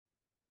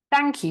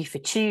Thank you for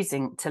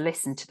choosing to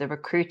listen to the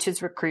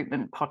Recruiters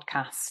Recruitment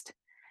Podcast.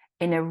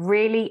 In a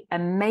really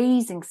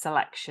amazing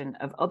selection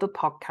of other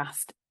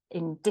podcasts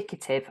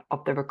indicative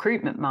of the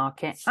recruitment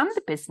market and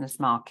the business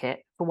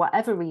market, for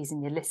whatever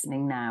reason you're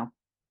listening now,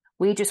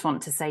 we just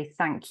want to say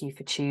thank you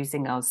for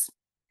choosing us.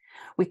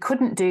 We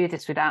couldn't do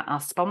this without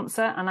our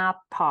sponsor and our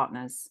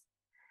partners.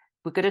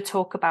 We're going to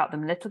talk about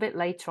them a little bit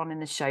later on in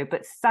the show,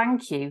 but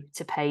thank you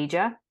to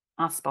Pager,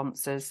 our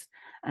sponsors,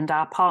 and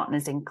our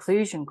partners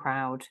Inclusion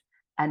Crowd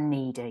and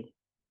Needy.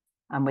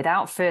 And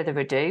without further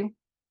ado,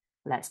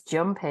 let's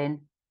jump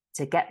in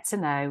to get to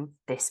know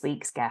this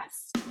week's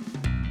guest.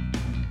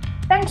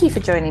 Thank you for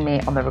joining me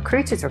on the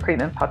Recruiters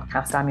Recruitment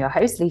Podcast. I'm your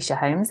host, Lysha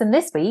Holmes, and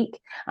this week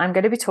I'm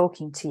going to be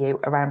talking to you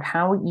around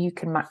how you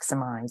can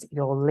maximise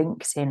your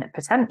LinkedIn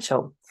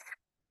potential.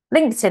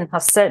 LinkedIn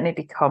has certainly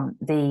become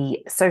the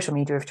social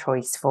media of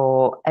choice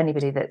for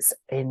anybody that's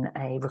in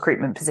a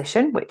recruitment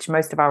position, which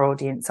most of our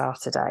audience are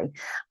today.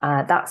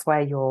 That's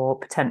where your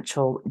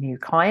potential new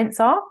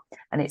clients are,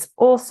 and it's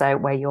also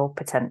where your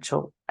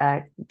potential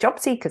job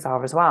seekers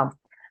are as well.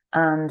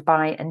 And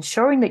by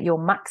ensuring that you're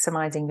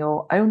maximising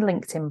your own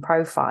LinkedIn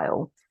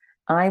profile,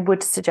 I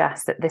would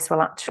suggest that this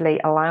will actually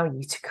allow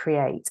you to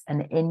create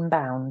an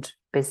inbound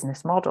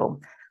business model,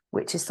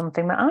 which is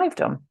something that I've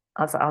done,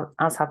 as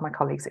have my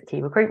colleagues at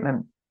Key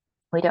Recruitment.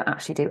 We don't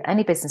actually do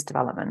any business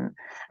development,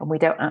 and we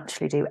don't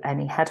actually do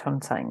any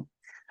headhunting.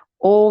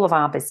 All of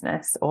our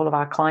business, all of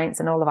our clients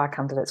and all of our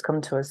candidates come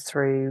to us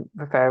through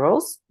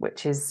referrals,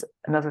 which is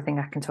another thing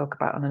I can talk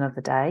about on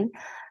another day,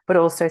 but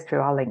also through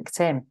our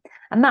LinkedIn.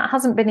 And that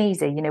hasn't been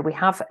easy. You know, we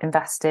have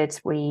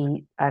invested,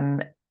 we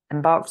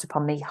embarked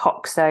upon the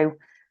Hoxo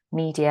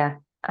Media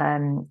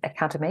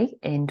Academy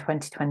in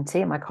 2020,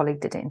 and my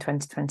colleague did it in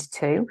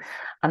 2022.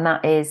 And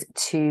that is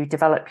to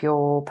develop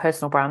your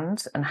personal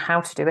brand and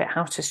how to do it,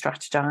 how to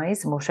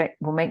strategize. And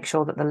we'll make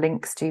sure that the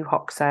links to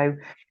Hoxo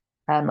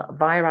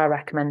via our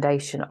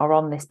recommendation are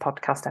on this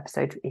podcast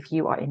episode if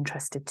you are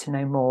interested to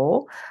know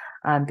more,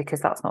 because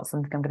that's not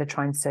something I'm going to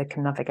try and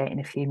circumnavigate in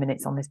a few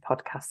minutes on this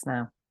podcast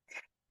now.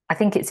 I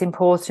think it's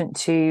important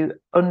to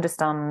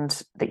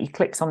understand that you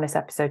clicked on this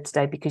episode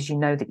today because you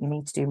know that you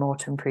need to do more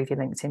to improve your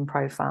LinkedIn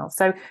profile.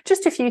 So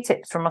just a few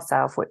tips from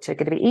myself, which are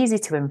going to be easy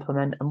to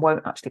implement and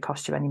won't actually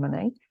cost you any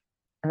money.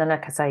 And then,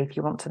 like I say, if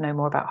you want to know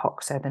more about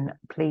Hoxo, then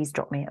please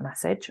drop me a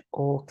message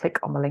or click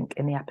on the link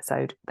in the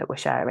episode that we're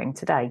sharing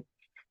today.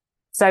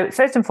 So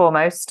first and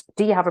foremost,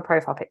 do you have a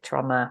profile picture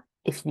on there?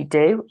 If you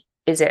do,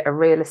 is it a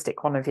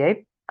realistic one of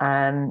you?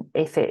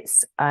 If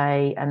it's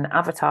an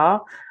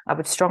avatar, I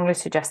would strongly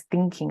suggest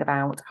thinking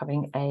about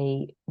having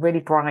a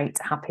really bright,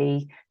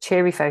 happy,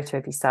 cheery photo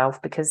of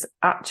yourself, because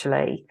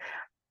actually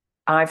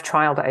I've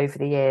trialed it over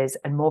the years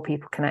and more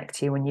people connect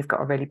to you when you've got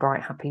a really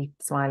bright, happy,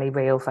 smiley,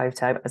 real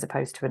photo as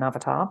opposed to an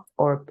avatar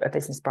or a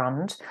business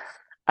brand.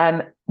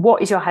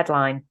 What is your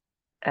headline?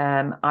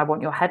 I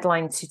want your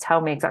headline to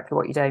tell me exactly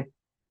what you do.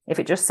 If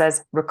it just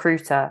says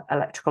recruiter,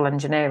 electrical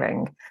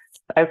engineering,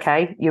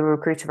 okay, you're a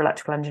recruiter of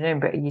electrical engineering,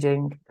 but are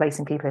you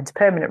placing people into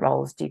permanent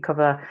roles? Do you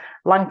cover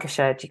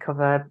Lancashire? Do you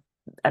cover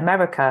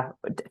America?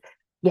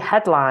 Your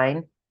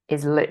headline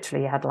is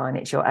literally your headline.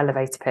 It's your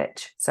elevator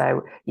pitch.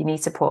 So you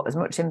need to put as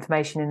much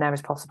information in there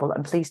as possible,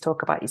 and please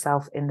talk about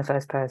yourself in the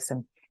first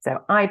person.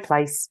 So I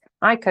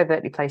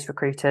covertly place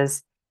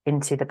recruiters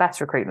into the best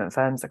recruitment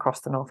firms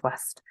across the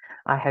Northwest.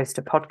 I host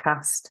a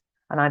podcast,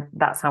 and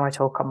that's how I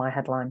talk on my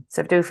headline.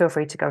 So do feel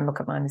free to go and look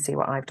at mine and see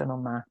what I've done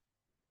on there.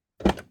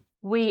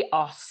 We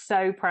are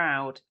so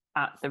proud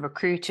at the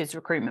Recruiters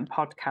Recruitment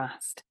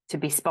Podcast to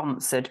be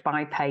sponsored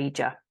by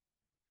Pager.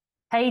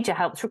 Pager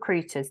helps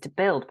recruiters to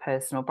build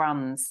personal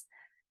brands,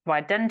 to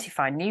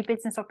identify new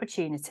business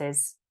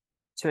opportunities,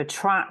 to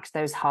attract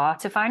those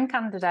hard-to-find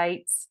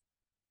candidates,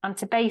 and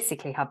to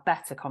basically have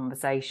better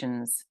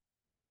conversations.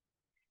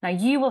 Now,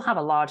 you will have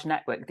a large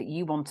network that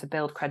you want to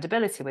build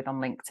credibility with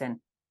on LinkedIn,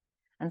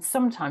 and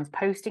sometimes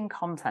posting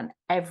content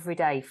every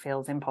day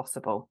feels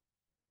impossible.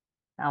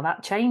 Now,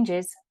 that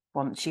changes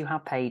once you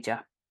have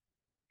Pager.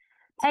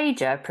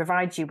 Pager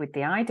provides you with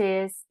the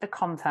ideas, the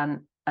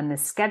content, and the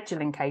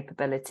scheduling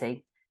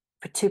capability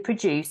to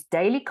produce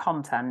daily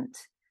content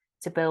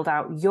to build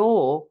out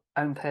your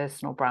own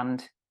personal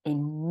brand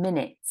in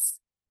minutes.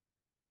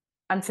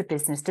 And for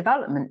business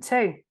development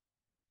too.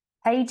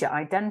 Pager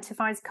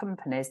identifies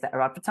companies that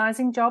are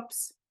advertising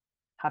jobs,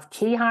 have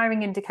key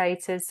hiring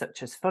indicators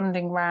such as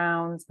funding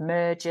rounds,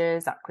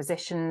 mergers,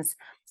 acquisitions,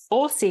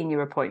 or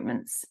senior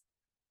appointments,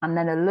 and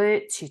then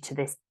alerts you to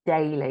this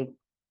daily.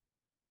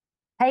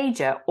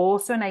 Pager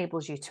also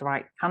enables you to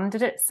write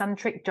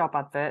candidate-centric job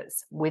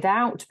adverts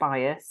without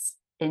bias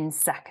in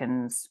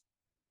seconds.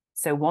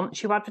 So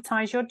once you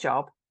advertise your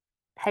job,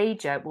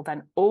 Pager will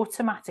then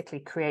automatically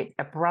create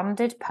a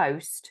branded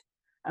post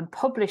and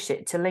publish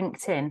it to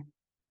LinkedIn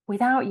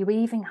without you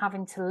even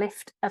having to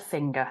lift a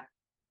finger.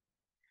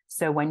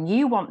 So when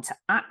you want to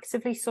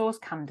actively source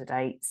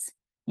candidates,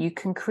 you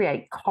can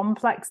create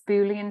complex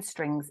Boolean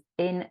strings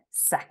in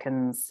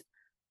seconds.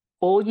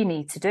 All you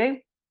need to do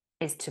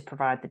is to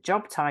provide the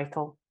job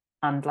title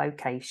and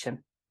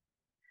location.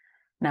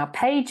 Now,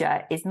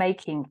 Pager is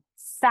making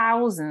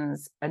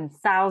thousands and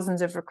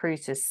thousands of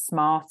recruiters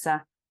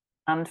smarter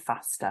and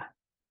faster.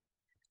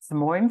 For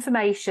more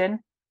information,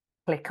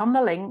 click on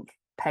the link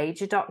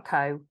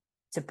pager.co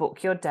to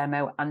book your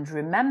demo, and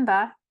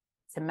remember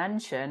to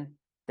mention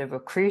the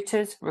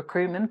Recruiters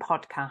Recruitment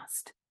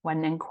Podcast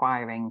when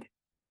inquiring.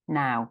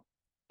 Now,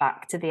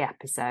 back to the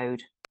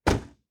episode. Do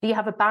you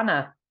have a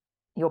banner?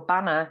 Your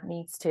banner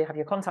needs to have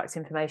your contact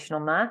information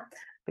on there,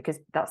 because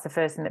that's the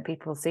first thing that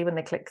people see when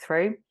they click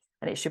through,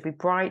 and it should be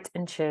bright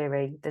and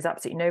cheery. There's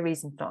absolutely no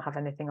reason to not have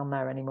anything on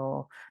there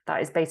anymore.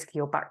 That is basically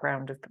your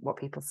background of what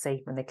people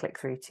see when they click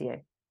through to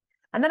you.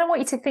 And then I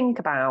want you to think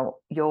about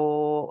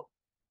your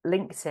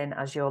LinkedIn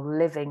as your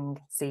living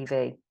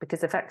CV,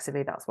 because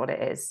effectively that's what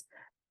it is.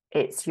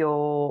 It's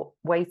your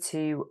way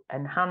to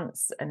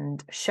enhance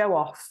and show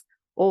off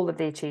all of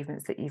the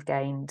achievements that you've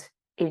gained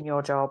in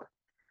your job.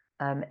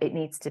 It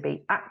needs to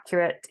be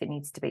accurate, it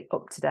needs to be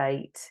up to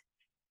date,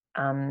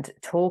 and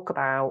talk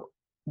about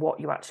what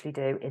you actually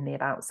do in the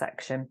about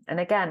section. And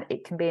again,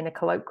 it can be in a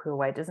colloquial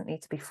way, it doesn't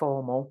need to be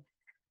formal.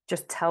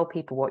 Just tell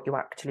people what you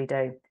actually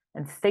do,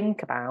 and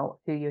think about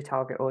who your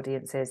target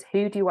audience is.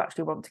 Who do you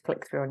actually want to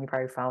click through on your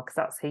profile? Because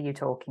that's who you're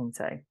talking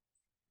to.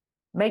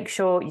 Make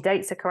sure your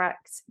dates are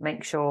correct.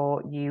 Make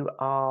sure you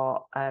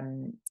are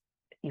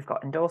you've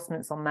got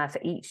endorsements on there for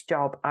each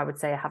job. I would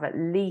say have at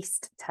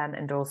least 10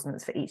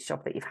 endorsements for each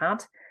job that you've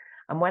had.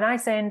 And when I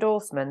say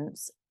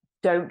endorsements,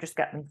 don't just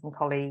get them from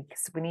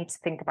colleagues. We need to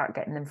think about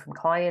getting them from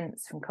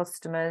clients, from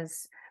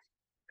customers,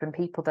 from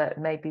people that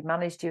maybe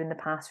managed you in the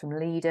past, from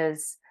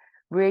leaders.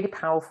 Really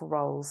powerful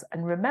roles.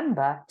 And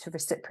remember to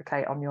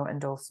reciprocate on your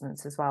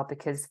endorsements as well,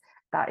 because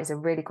that is a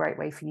really great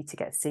way for you to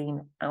get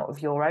seen out of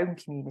your own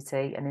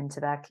community and into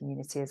their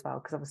community as well,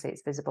 because obviously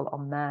it's visible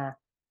on their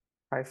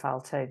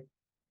profile too.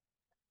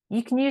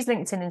 You can use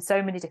LinkedIn in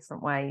so many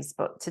different ways,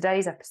 but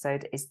today's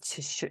episode is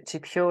to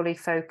purely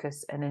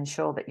focus and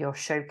ensure that you're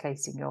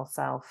showcasing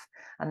yourself.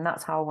 And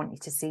that's how I want you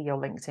to see your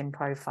LinkedIn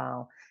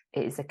profile.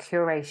 It is a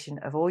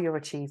curation of all your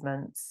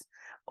achievements,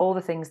 all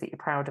the things that you're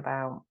proud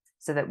about,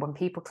 so that when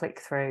people click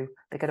through,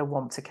 they're going to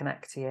want to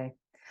connect to you.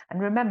 And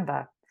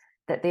remember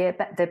that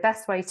the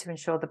best way to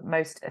ensure the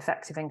most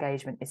effective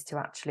engagement is to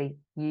actually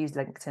use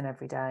LinkedIn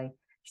every day,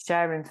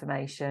 share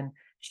information,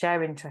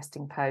 share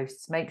interesting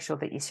posts, make sure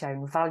that you're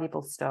sharing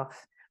valuable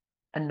stuff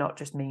and not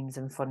just memes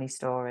and funny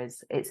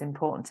stories. It's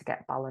important to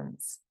get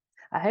balance.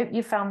 I hope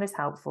you found this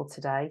helpful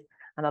today,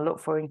 and I look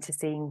forward to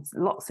seeing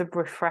lots of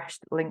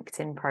refreshed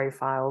LinkedIn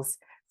profiles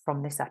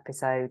from this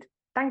episode.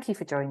 Thank you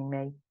for joining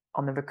me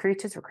on the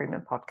Recruiters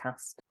Recruitment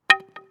Podcast.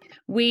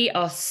 We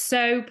are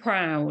so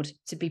proud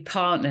to be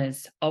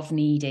partners of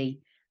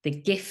Needy, the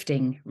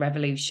gifting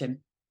revolution.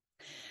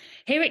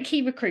 Here at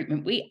Key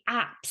Recruitment, we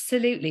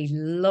absolutely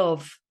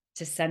love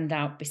to send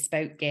out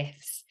bespoke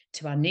gifts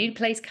to our new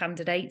place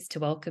candidates to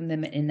welcome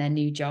them in their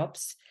new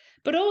jobs,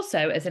 but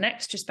also as an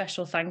extra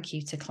special thank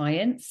you to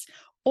clients,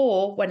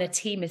 or when a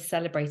team is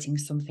celebrating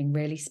something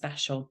really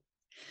special.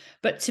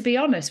 But to be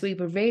honest, we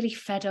were really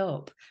fed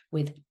up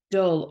with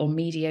dull or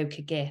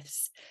mediocre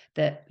gifts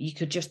that you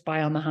could just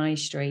buy on the high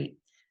street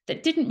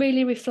that didn't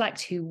really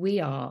reflect who we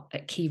are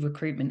at Key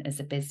Recruitment as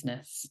a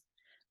business.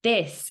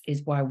 This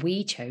is why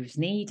we chose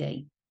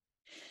Needy.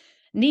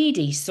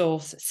 Needy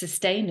source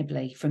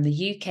sustainably from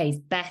the UK's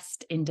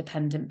best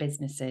independent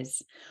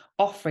businesses,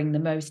 offering the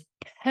most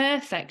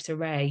perfect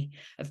array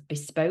of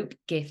bespoke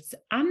gifts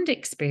and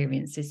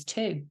experiences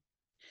too.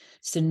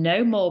 So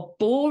no more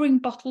boring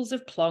bottles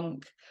of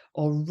plonk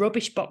or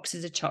rubbish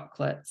boxes of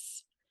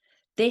chocolates.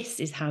 This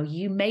is how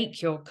you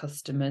make your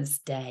customer's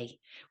day,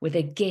 with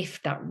a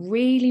gift that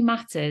really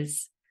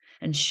matters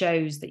and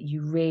shows that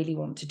you really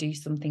want to do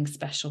something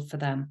special for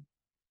them.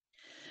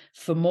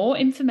 For more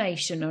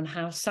information on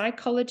how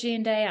psychology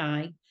and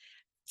AI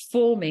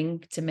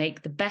forming to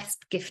make the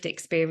best gift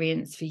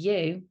experience for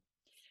you,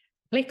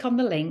 click on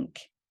the link,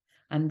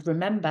 and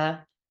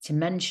remember to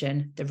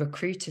mention the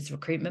Recruiters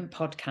Recruitment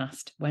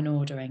Podcast when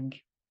ordering.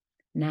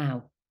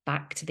 Now,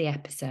 back to the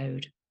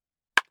episode.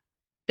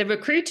 The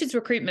Recruiters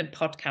Recruitment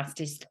Podcast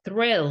is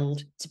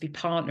thrilled to be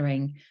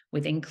partnering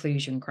with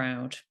Inclusion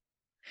Crowd.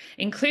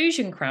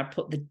 Inclusion Crowd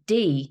put the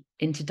D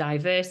into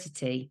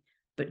diversity,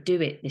 but do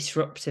it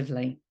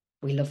disruptively.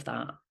 We love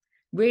that.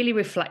 Really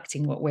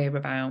reflecting what we're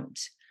about.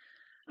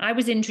 I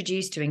was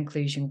introduced to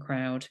Inclusion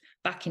Crowd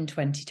back in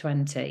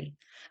 2020,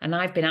 and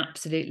I've been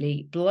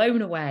absolutely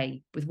blown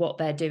away with what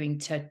they're doing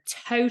to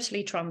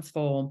totally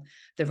transform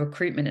the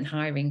recruitment and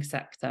hiring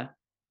sector.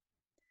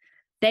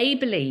 They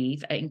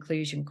believe at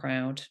Inclusion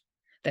Crowd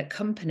that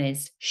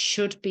companies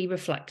should be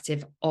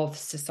reflective of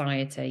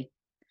society,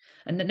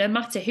 and that no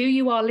matter who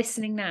you are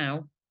listening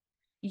now,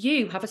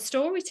 you have a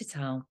story to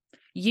tell.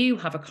 You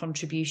have a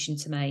contribution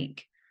to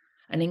make.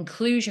 An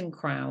Inclusion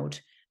Crowd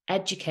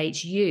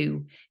educates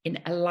you in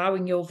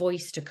allowing your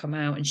voice to come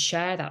out and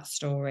share that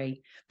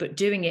story, but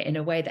doing it in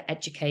a way that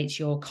educates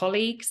your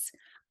colleagues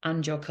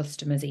and your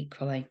customers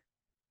equally.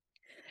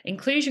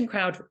 Inclusion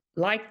Crowd,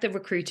 like the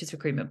Recruiters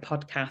Recruitment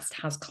Podcast,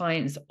 has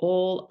clients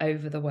all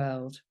over the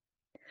world.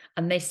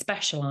 and they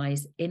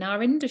specialise in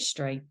our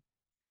industry.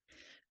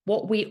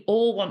 What we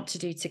all want to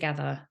do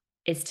together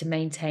is to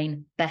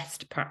maintain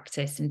best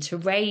practice and to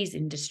raise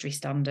industry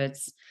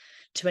standards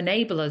to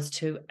enable us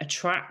to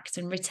attract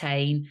and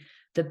retain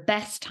the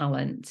best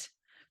talent,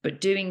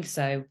 but doing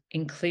so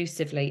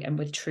inclusively and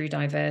with true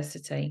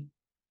diversity.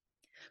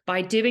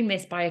 By doing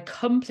this, by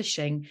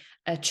accomplishing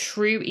a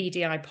true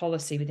EDI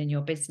policy within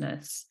your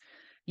business,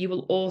 you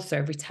will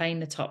also retain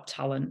the top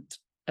talent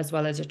as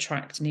well as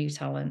attract new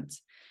talent,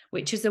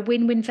 which is a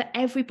win-win for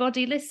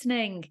everybody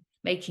listening,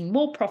 making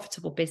more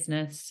profitable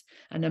business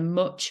and a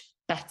much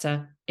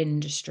better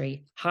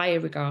industry, highly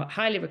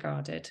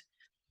regarded.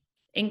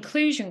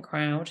 Inclusion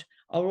Crowd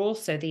are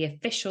also the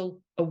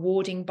official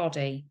awarding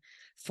body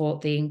for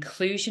the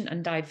Inclusion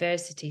and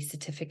Diversity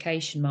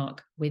Certification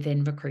Mark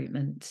within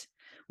recruitment.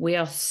 We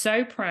are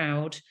so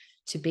proud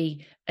to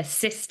be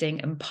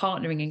assisting and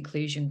partnering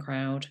Inclusion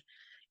Crowd.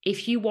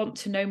 If you want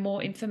to know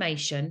more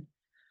information,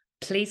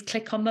 please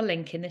click on the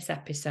link in this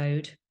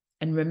episode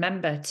and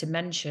remember to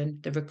mention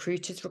the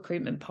Recruiters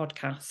Recruitment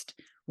Podcast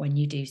when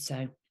you do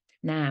so.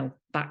 Now,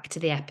 back to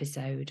the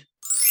episode.